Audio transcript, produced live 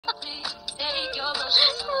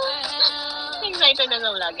Excited na sa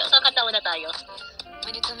vlog. Kakatawa na tayo.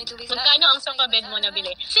 Magkano ang sofa bed mo nabili?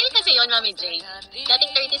 Sale kasi yun, Mami J.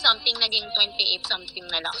 Dating 30-something, naging 28-something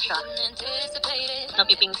na lang siya.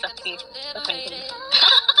 Napiping sa 20.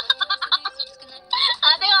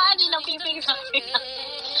 Ate ko, Angie, napiping sa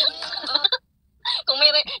kung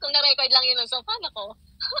na-record lang yun ng sofa, nako.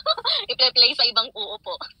 I-play sa ibang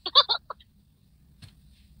uupo.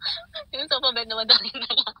 Yung sofa bed na madami na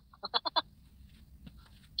lang.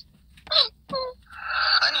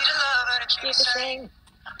 Dito sing.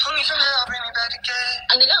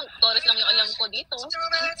 Ano lang, chorus lang yung alam ko dito.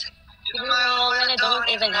 You know when I don't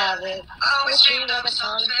even have it. I always dream of a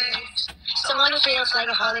holiday. Someone who feels like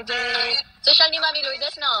a holiday. Social ni Mami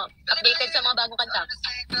Lourdes, no? Updated sa mga bagong kanta.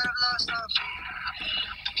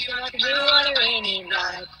 You know what to do on a rainy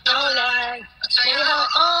night. No lie. Maybe how I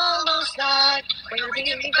almost died. When you're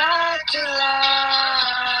bringing me back to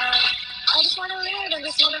life. I just wanna live in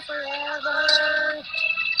this moment forever.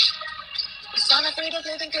 Cause I'm afraid of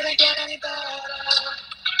living couldn't get any better.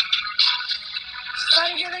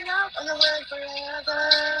 Started giving up on the word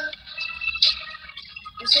forever.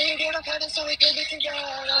 You say you gave up heaven so we could be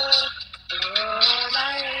together. You're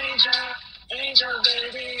my angel, angel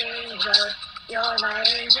baby, angel. You're my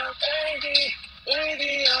angel baby,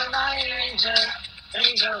 baby, you're my angel,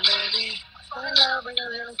 angel baby. Fall in love with a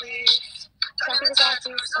little face. Copy the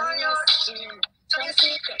tattoos on your skin. Tell a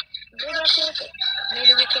secret, big up secret.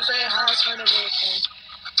 Maybe we can play a house for the weekend.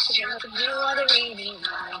 You know the blue or the rainy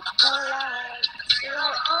night. Alright, you know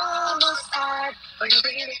I almost died, but you're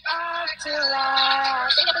bringing it back to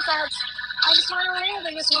life. Think of the sounds. I just wanna live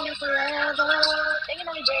in this moment forever. Thinking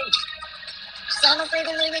of the days. Cause I'm afraid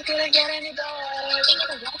the living couldn't get any better. Think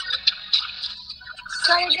of the life.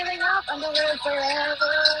 Started giving up on the world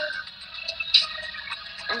forever.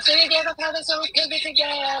 Until you gave up heaven so we could be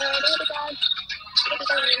together.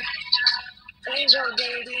 Angel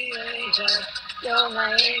baby, angel. You're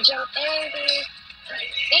my angel baby.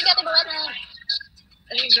 Angel baby.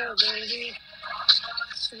 Angel baby.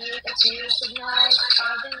 Sweet as tears of night.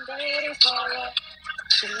 I've been waiting for you.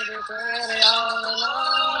 To regret it all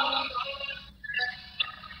along.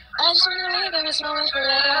 I just wanna live in this moment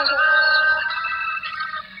forever.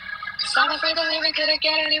 Cause I'm afraid the living couldn't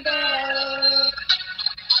get any better.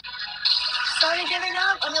 Started giving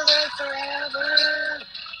up on the world forever.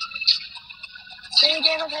 So you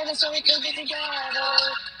gave up heaven so we could be together.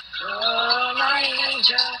 You're my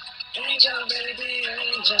angel, angel baby,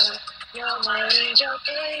 angel. You're my angel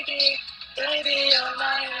baby, baby, you're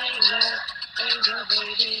my angel, angel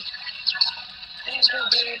baby, angel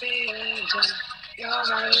baby, angel. You're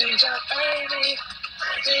my angel baby,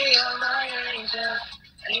 baby, you're my angel,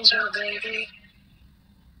 angel baby.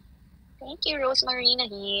 Thank you, Rose Marina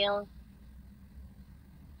Hill.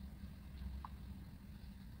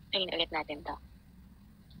 Ayun ulit natin to.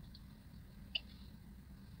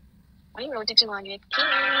 Ay, road to 200K. Ano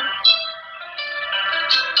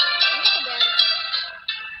ka ba?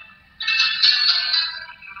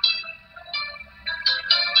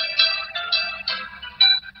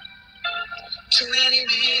 Too many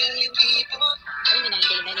million people. Ay,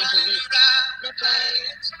 nanay na Julie. The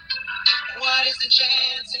planet. What is the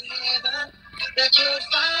chance in heaven that you'll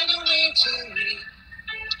find your way to me?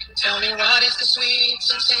 Tell me what is the sweet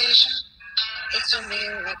sensation? It's a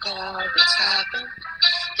miracle that's happened.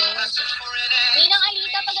 Ninang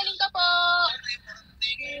Alita, pagaling ka po.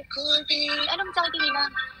 It could be. Anong sakit ni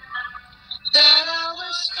Ninang? That I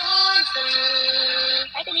was born for you.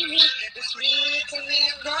 Ay, tanizi. It's written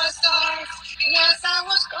in the stars. Yes, I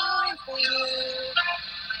was born for you.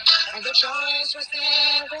 And the choice was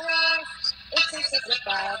never ours. It's a secret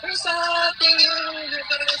powers of the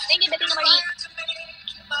universe. Thank you, Betty Marie.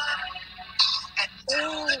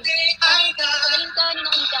 Ooh, I got pagaling ka,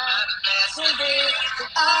 Ninang Alita. Today that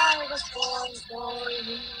I was born for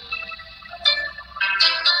you.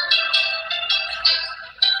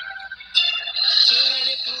 Too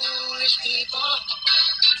many foolish people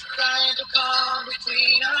trying to come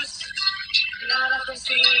between us. None of them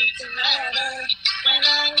seem to matter when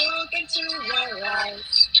I look into your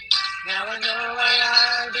eyes. Now I know why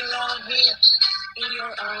I belong here. In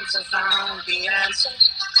your arms I found the answer.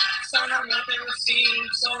 Somehow nothing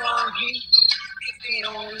seems so wrong here. If they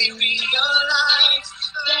only realize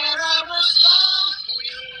that I was born for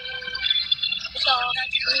you. So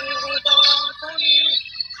that you were born for me.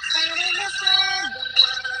 And in the sand of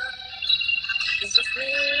love, it's just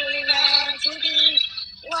really meant to be.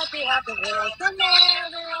 What we have the world will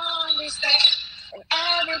never understand. And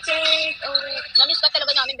ever take away. Namiss pa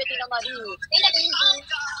talaga namin Bettina Marie. Thank you.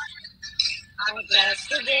 I'm blessed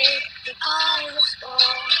today that I was born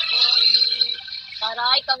for you.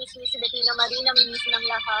 ka, Miss Bettina Marie, namimiss ng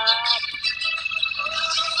lahat.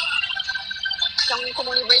 Isang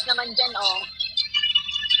communiverse naman dyan, oh.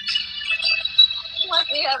 What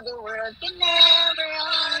we have, the world can never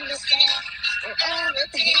understand. Or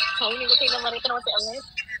everything. Oh, hindi ko tinamari. Ito naman si Anghet.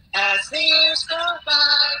 As the years go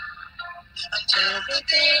by, every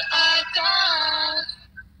day I can.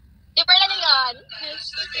 Di pa lang yan.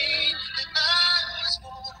 Yesterday, I was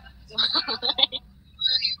born.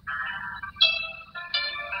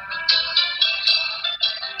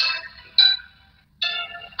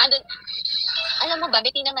 Alam mo ba,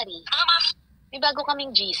 Bettina Marie? May bago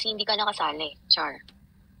kaming GC, hindi ka nakasali. Char.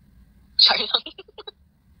 Char lang.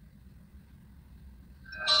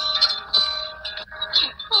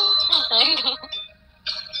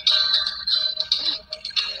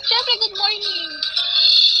 Siyempre, good morning.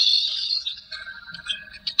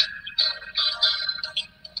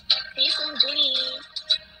 Peace and Julie.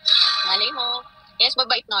 Malay mo. Yes,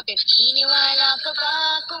 babait natin. Iniwala ka ba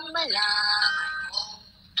kung malaman mo?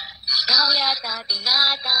 Ikaw yata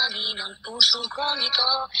tinatangi ng puso kong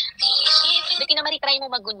ito. Bettina Marie, try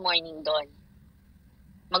mo mag-good morning doon.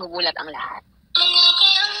 Magugulat ang lahat.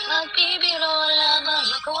 Magbibiro lamang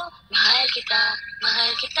ako. Mahal kita,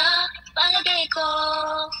 palagay ko.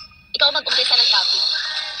 Ikaw mag-umpisa ng topic.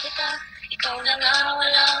 Kita, ikaw na nga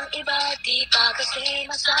walang iba. Di pa kasi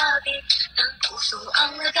masabi ng puso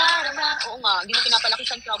ang nadarama. Oo nga, di mo pinapalaki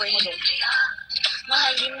sunflower mo doon.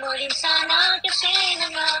 Mahalin mo rin sana kasi na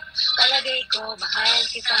nga palagay ko mahal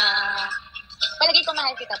kita. Palagay ko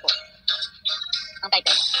mahal kita po. Ang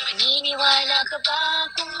title. Naniniwala ka ba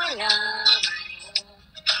kung malaman mo?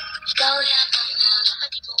 Ikaw yata na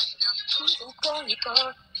makatibok ng puso kong ito.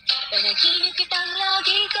 Panaginip kitang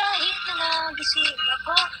lagi kahit na nagising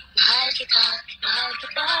ako. Mahal kita,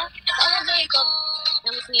 palagay ko.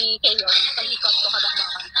 Namiss ni Kayon, pag-ikot ko habang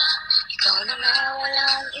makakanta. Ikaw na nga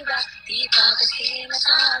walang iba, di pa kasi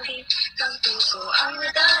masabi ng puso ang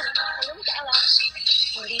nadarama. Alam mo ka alam,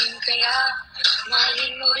 mo rin kaya,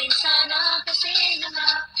 mahalin mo rin sana kasi na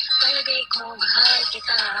nga, palagay ko mahal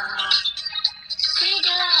kita.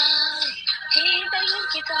 Sige lang, hintayin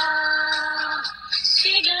kita.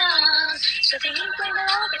 Sige lang, sa tingin ko'y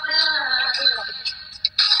malapit na.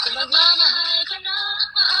 Kung magmamahal ka na,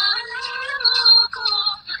 maalala mo ako.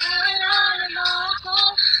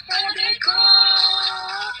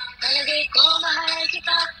 Palagay ko mahal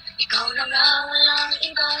kita. Ikaw na nga walang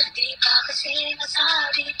iba. Di pa kasi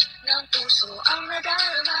nasabi ng puso ang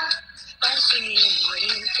nadarama. Pansinin mo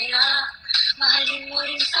rin kaya, mahalin mo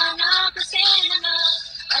rin sana kasi na nga,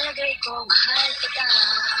 palagay ko mahal kita.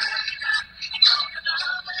 Ikaw na nga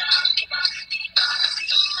walang iba. Di pa kasi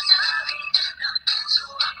nasabi ng puso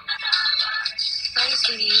ang nadarama.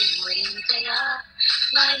 Pansinin mo rin kaya,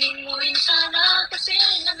 mahalin mo rin sana kasi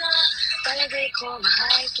na nga, palagay ko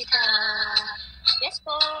mahal kita. Yes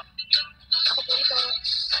po. Ako po ito.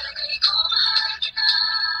 Palagay ko mahal kita.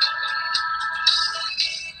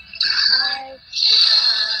 Mahal kita.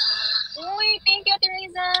 Uy, thank you,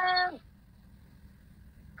 Teresa.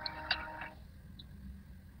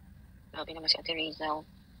 Grabe naman si Ate Rizal.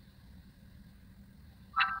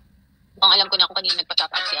 Bang alam ko na kung kanina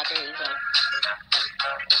nagpa-chat out si Ate Rizal.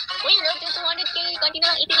 Uy, love to 200k. Konti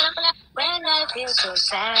na lang, 80 na lang pala. When I feel so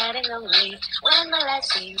sad and lonely, when my life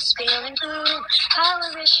seems feeling blue, how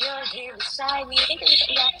I wish you're here beside me. Thank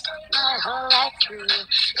you, my whole life through.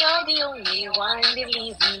 You're the only one,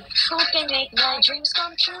 believe me, who can make my dreams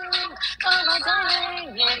come true. Oh, my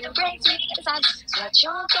darling, and embrace me. That's what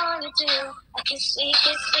you're gonna do. Kiss me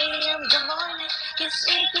in the morning. Kiss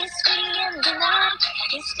me in the night.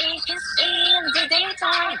 Kiss me in the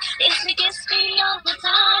daytime. Kiss me all the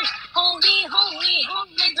time. Hold me,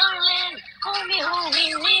 darling. Hold me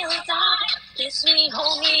really tight. Kiss me,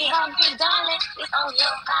 hug me, darling, with all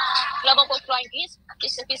your heart. Love ko flying kiss.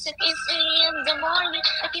 Kiss me in the morning.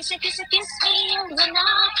 Kiss me in the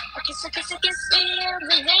night. Kiss me in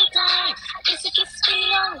the daytime. Kiss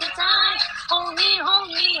me all the time. Hold me,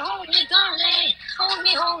 darling. Hold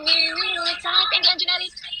me really tight. Thank you, Anjanelli.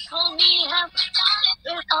 Hold me, darling,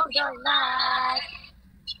 with all your life.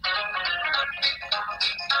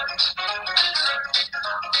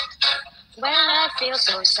 When I feel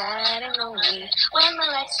so sad and lonely, when my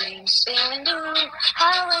life seems feeling blue,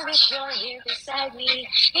 how I wish you're here beside me,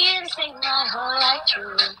 here to stay my whole life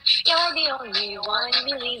through. You're the only one,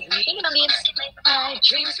 believe me. Thinking of me, my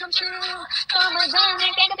dreams come true. Come on,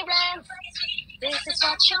 darling, take the breath. This is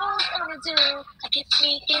what you're gonna do. Kiss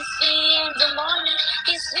me in the morning.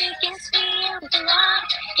 Kiss me in the night.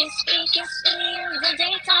 Kiss me in the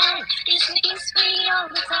daytime. Kiss me all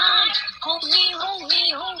the time. Hold me,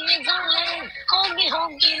 darling. Hold me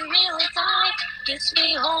really tight. Kiss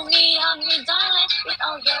me, hold me, hug me, darling, with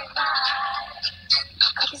all your might.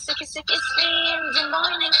 Kiss me in the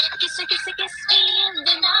morning. Kiss me in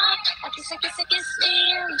the night. Kiss me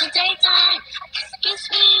in the daytime. Kiss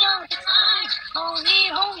me all the time. Hold me,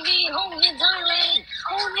 darling.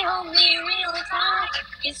 Hold me really tight.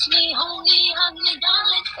 Kiss me, hug me,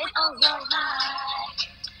 darling, with all your might.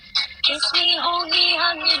 Kiss me, hug me,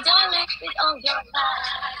 darling, with all your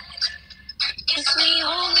might. Kiss me,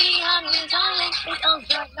 hug me, darling, with all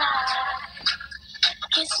your might.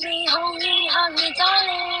 Kiss me, hug me,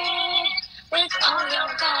 darling, with all your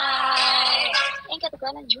might. Ain't got the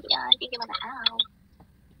girl and Julia, I think I'm out.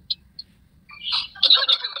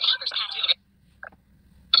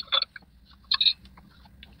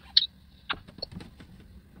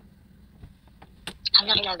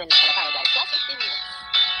 Hanggang 11 na pala tayo, guys. Last 15 minutes.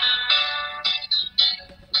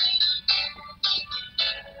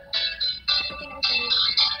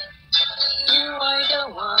 You are the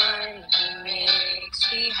one who makes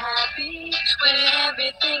me happy when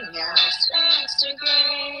everything else turns to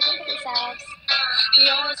gray.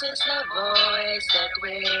 Yours is the voice that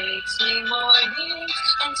wakes me mornings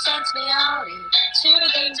and sends me out into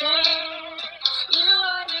the day. You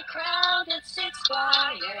are the crowd that sits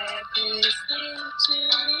quiet, listening to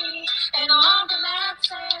me and all the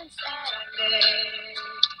nonsense that I make.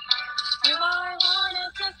 You are one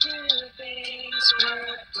of the few things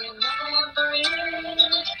worth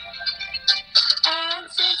remembering. And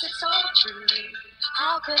since it's all true,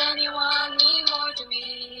 how could anyone mean more to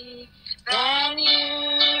me than you?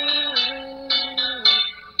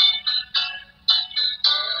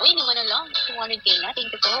 Uy, hindi mo na lang. 200K na.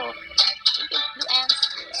 Thank you po. Thank you, Blue Ants.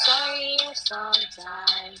 Sorry if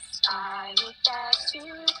sometimes I look past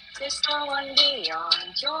you. There's no one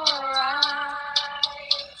beyond your eyes.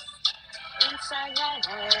 Inside my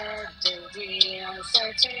head, the wheels are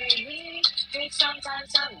turning. Sometimes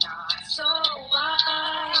I'm not so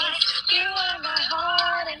wise. You are my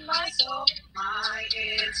heart and my soul, my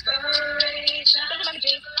inspiration. Like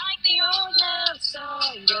the old love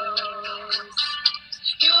song goes.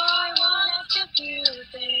 You are one of the few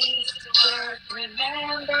things worth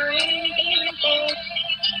remembering.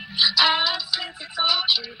 And since it's all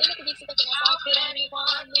true, how could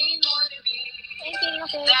anyone mean more to me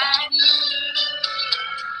than you?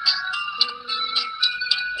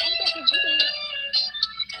 Thank you, Judy.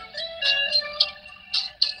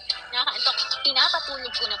 Nakakaantok.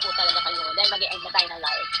 Pinapatulog ko na po talaga kayo dahil mag-e-end na tayo ng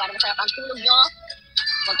live. Para masarap ang tulog nyo.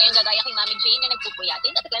 Huwag kayong gagaya kay Mami Jane na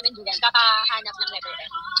nagpupuyatin. At Clement Julian, kakahanap ng letter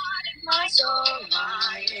M. My soul,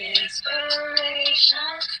 my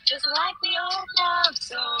inspiration, just like the old love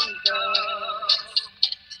song goes.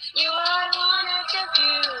 You are one of the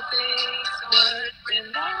few things worth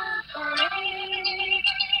remembering.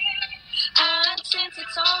 And since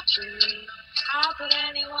it's all true, how could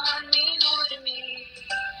anyone mean more to me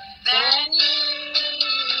than you?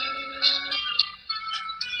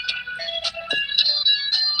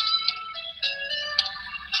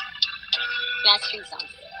 Last 3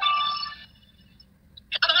 songs.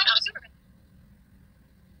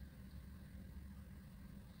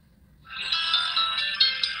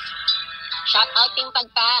 Shout out Team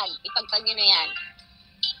Pagpag. Ipagpag nyo na yan.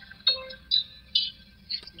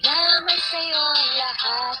 Lamay sa'yo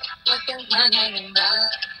lahat, huwag kang maganda.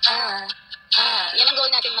 Yan ang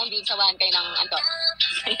goal natin, Ma'am Viv, sawahan kayo ng anto.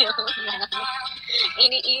 Sa'yo na,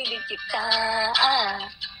 iniibig kita.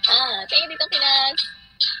 Kayo dito, Pinas.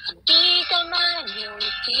 Di ka man yung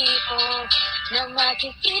tipo na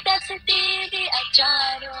makikita sa TV at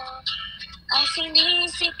dyaryo. Ang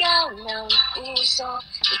sinisigaw ng puso,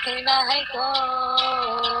 ika'y mahal ko.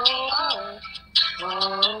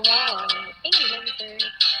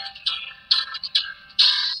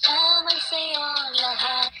 Naman sa'yo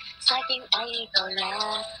lahat, sa'king ay ikaw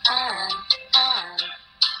lang.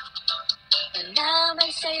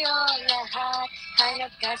 Naman sa'yo lahat,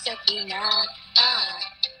 hanap ka sa pinag.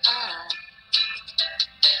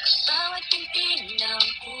 Bawat tintig ng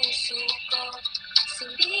puso ko,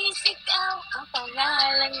 sinisigaw ang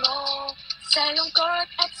pangalan mo. Sa lungkot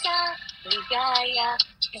at sa ligaya,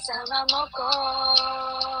 kasama mo ko.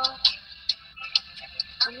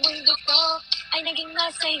 Ang mundo ko ay naging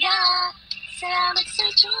masaya. Salamat sa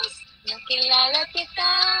Diyos, nakilala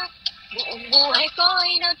kita. Buong buhay ko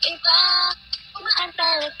ay nag-iba. Kumaan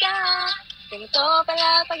talaga, ganito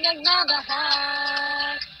pala pag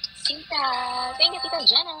nagmamahal. Sinta, thank you, Tita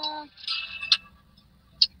Jenna.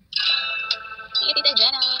 Thank you, Tita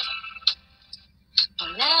Jenna.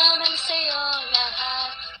 Ang naman sa'yo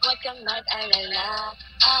lahat, huwag kang mag-alala.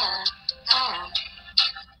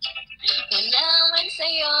 Ang naman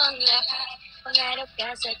sa'yo lahat, pangarap ka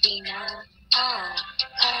sa tina.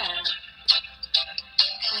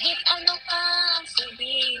 Kahit ano pa ang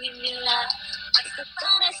sabihin nila, basta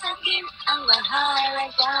para sa akin ang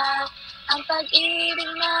mahalaga, ang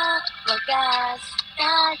pag-ibig na wagas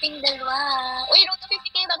nating dalawa. Uy, road to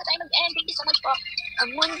 50K bago tayo mag-end. Thank you so much po.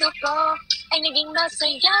 Ang mundo ko ay naging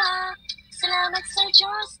masaya. Salamat sa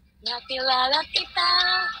Diyos, nakilala kita.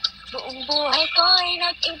 Buong buhay ko ay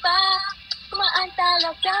nag-iba. Kumaan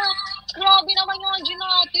talaga. Grabe naman yung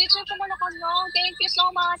Anghet. Sir, kumala ka lang. Thank you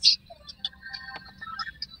so much.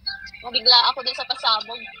 Mabigla ako dun sa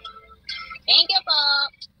pasabog. Thank you po.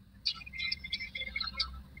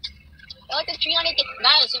 So, to 300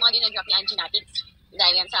 guys, yung mga dinadrop ni Anghet.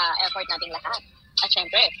 Dahil yan sa effort nating lahat. At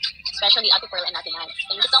syempre, especially Ate Pearl and Ate Nance.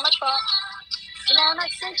 Thank you so much po. Salamat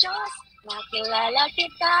sa Diyos, nakilala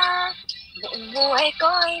kita. Buong buhay ko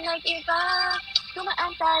ay nag-iba.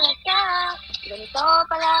 Tumaan talaga. Ganito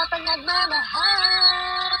pala pag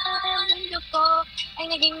nagmamahal. Mundo ko ay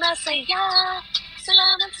naging masaya.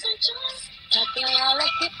 Salamat sa Diyos, nakilala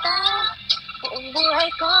kita. Buong buhay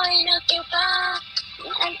ko ay nag-iba.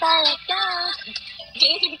 Tumaan talaga.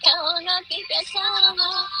 Ikaw ang aking kasama.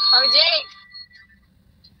 RJ!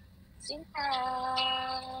 Sinta.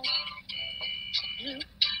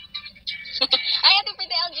 Ay, Ate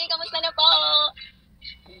Pwede LJ, kamusta na po?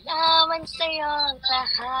 Laman sa'yo ang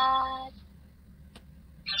lahat.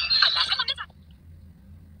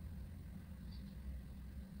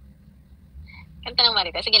 Kanta ng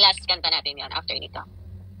Marita. Sige, last kanta natin yan after nito.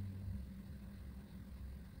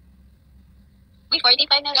 May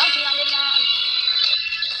 45 na lang, 300 na.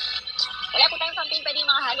 Wala po tayong campaign, pwede yung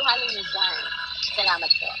mga halo-halo nyo dyan.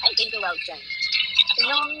 Salamat po. Ay, thank you, well done.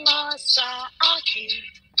 Tanong mo sa akin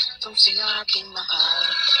kung sino aking mahal.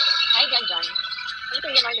 Ay, John. Ito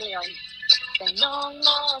yan, Arlo yun. Tanong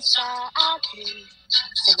mo sa akin,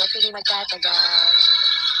 sagot hindi magtatagal.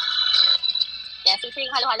 Yes, ito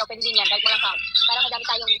yung halo-halo, pwede din yan. Kahit walang count. Para madami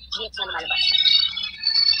tayong gifts na lumalabas.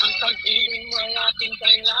 Ang pag-ibig mo ay aking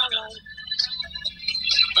kailangan.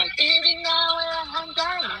 Pag-ibig na walang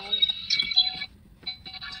hangganan.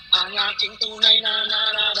 Ang aking tunay na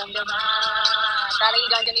nararamdaman. Para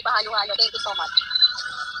yung ganda ni pahalo-halo. Thank you so much.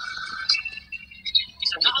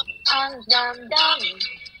 Ang damdamin.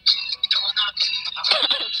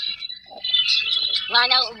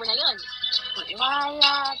 Wala, ubo na yun.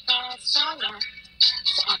 Wala ka sana.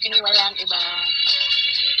 Sa akin walang iba.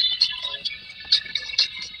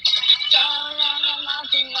 Ikaw lang ang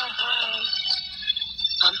aking mahal.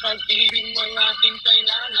 Ang pag-ibig mo ay aking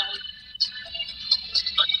kailangan.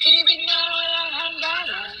 Pag-ibig na walang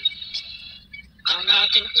hangganan. Ang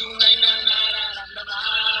aking tunay na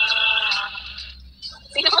nararamdaman.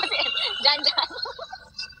 Sino mo si Jan?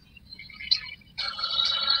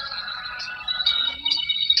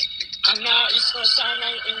 Ang nais ko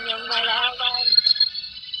sana'y inyong malaman.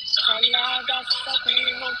 Sa lagas, sa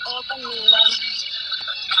timog o panguran.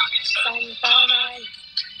 Saan pa man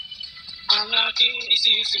ang aking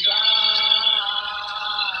isisigaw.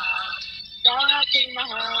 Sa aking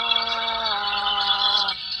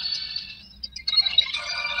mahal.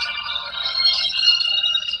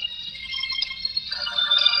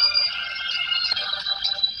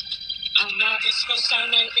 Ang nais ko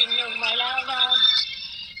sana'y inyong malaman.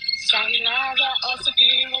 Sa ilaga o sa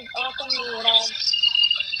timog o panguran.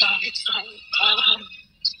 Kahit saan paman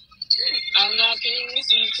ang aking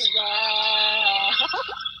isisigaw.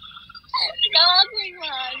 Tawag mo yung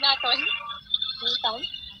naton. Naton?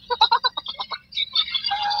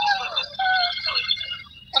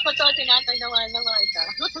 Ako to, tinatoy naman ito.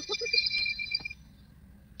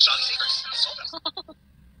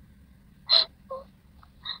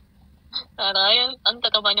 Taray, ang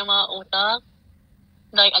tataba ng mga utak.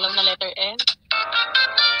 Dahil alam na letter N.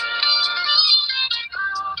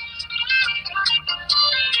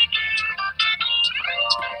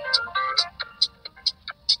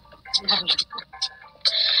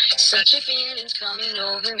 Such a feeling's coming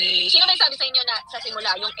over me. Sino may sabi sa inyo na sa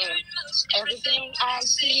simula yung M? Everything I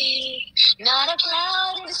see, not a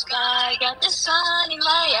cloud in the sky, got the sun in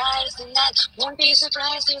my eyes, and I won't be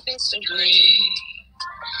surprised if it's a dream.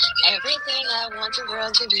 Everything I want the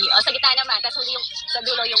world to be. O, sa gitna naman, tapos huli yung, sa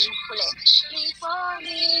dulo yung huli. For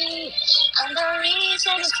me, and the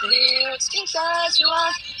reason is clear, it's because you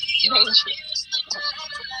are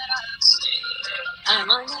I'm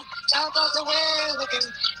on the top of the world looking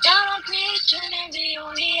down on creation, and the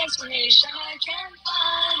only explanation I can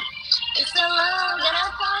find is the love that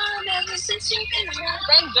I found ever since you've been around.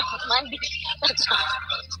 Pancho, Mandy.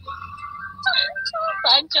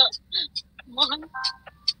 Pancho. Mon.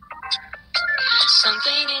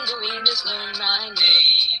 Something in the wind has learned my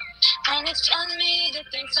name, and it's telling me that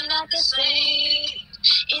things are not the same.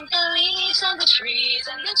 leaves on the trees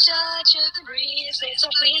and the touch of the breeze leaves a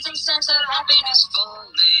fleeting sense of happiness for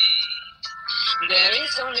me. There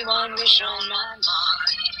is only one wish on my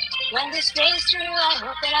mind. When this day's through, I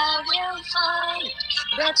hope that I will find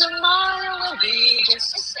that tomorrow will be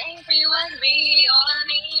just the same for you and me. All I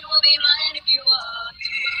need will be mine if you are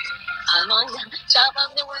here. I'm on the top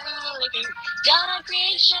of the world looking down on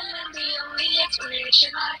creation, and the only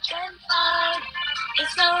explanation I can find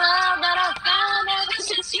is the love that I've found ever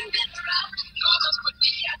since you've been around. You're the put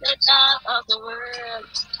me at the top of the world.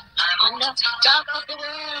 I'm on the top of the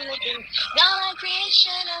world looking down on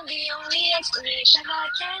creation, and the only explanation I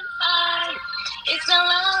can find is the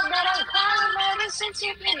love that I've found ever since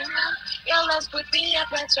you've been around. Your love put me at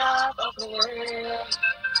the top of the world.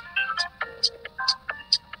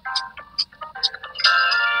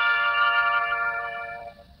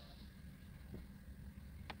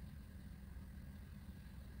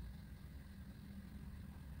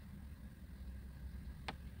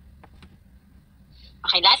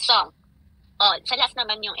 Okay, last song. Oh, sa last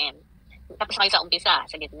naman yung M. Tapos kayo sa umpisa,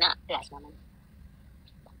 sa gitna, last naman.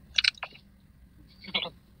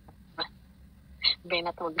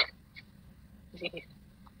 Benatog. Sige.